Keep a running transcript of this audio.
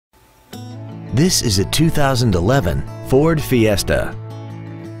This is a 2011 Ford Fiesta.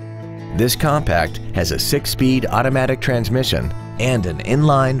 This compact has a 6-speed automatic transmission and an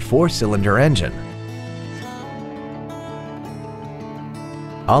inline 4-cylinder engine.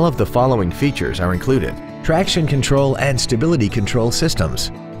 All of the following features are included: traction control and stability control systems,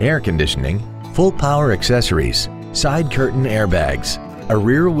 air conditioning, full power accessories, side curtain airbags, a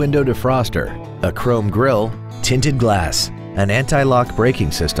rear window defroster, a chrome grille, tinted glass, an anti-lock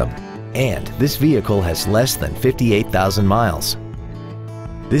braking system, and this vehicle has less than 58,000 miles.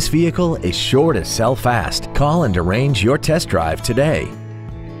 This vehicle is sure to sell fast. Call and arrange your test drive today.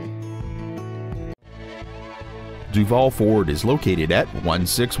 Duval Ford is located at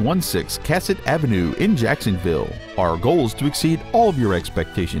 1616 Cassett Avenue in Jacksonville. Our goal is to exceed all of your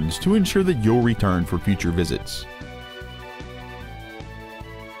expectations to ensure that you'll return for future visits.